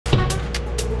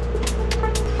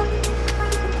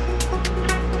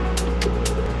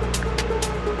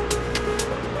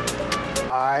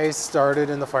I started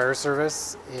in the fire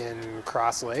service in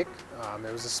Cross Lake.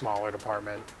 It was a smaller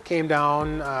department. Came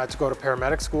down to go to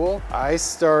paramedic school. I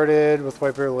started with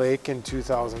White Bear Lake in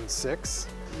 2006,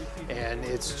 and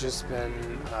it's just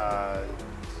been a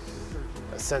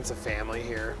sense of family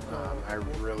here. I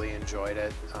really enjoyed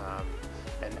it.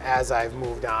 And as I've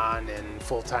moved on in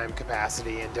full-time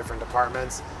capacity in different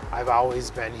departments, I've always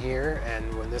been here,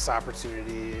 and when this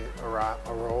opportunity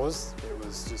arose, it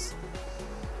was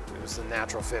a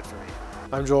natural fit for me.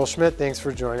 I'm Joel Schmidt. Thanks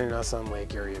for joining us on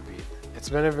Lake Area Beat. It's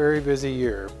been a very busy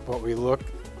year, but we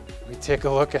take a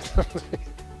look at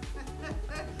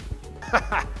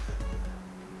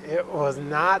It was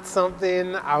not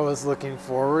something I was looking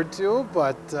forward to,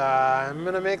 but I'm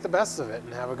gonna make the best of it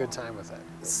and have a good time with it.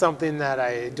 Something that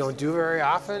I don't do very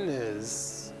often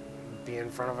is be in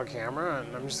front of a camera,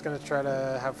 and I'm just gonna try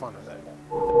to have fun with it.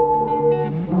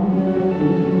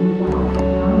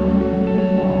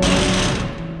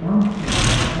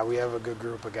 We have a good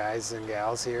group of guys and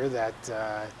gals here that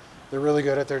they're really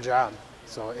good at their job.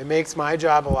 So it makes my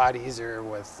job a lot easier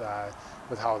with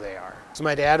how they are. So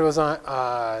my dad was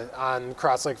on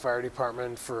Cross Lake Fire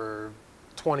Department for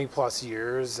 20 plus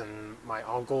years, and my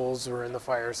uncles were in the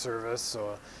fire service.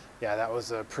 So yeah, that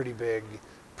was a pretty big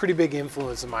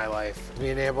influence in my life.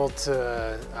 Being able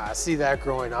to see that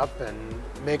growing up and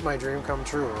make my dream come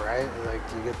true, right? Like,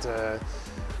 you get to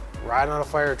ride on a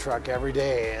fire truck every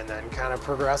day and then kind of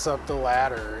progress up the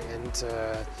ladder into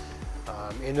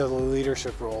the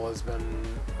leadership role has been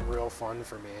real fun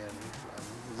for me, and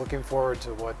I'm looking forward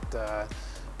to what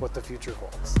the future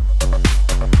holds.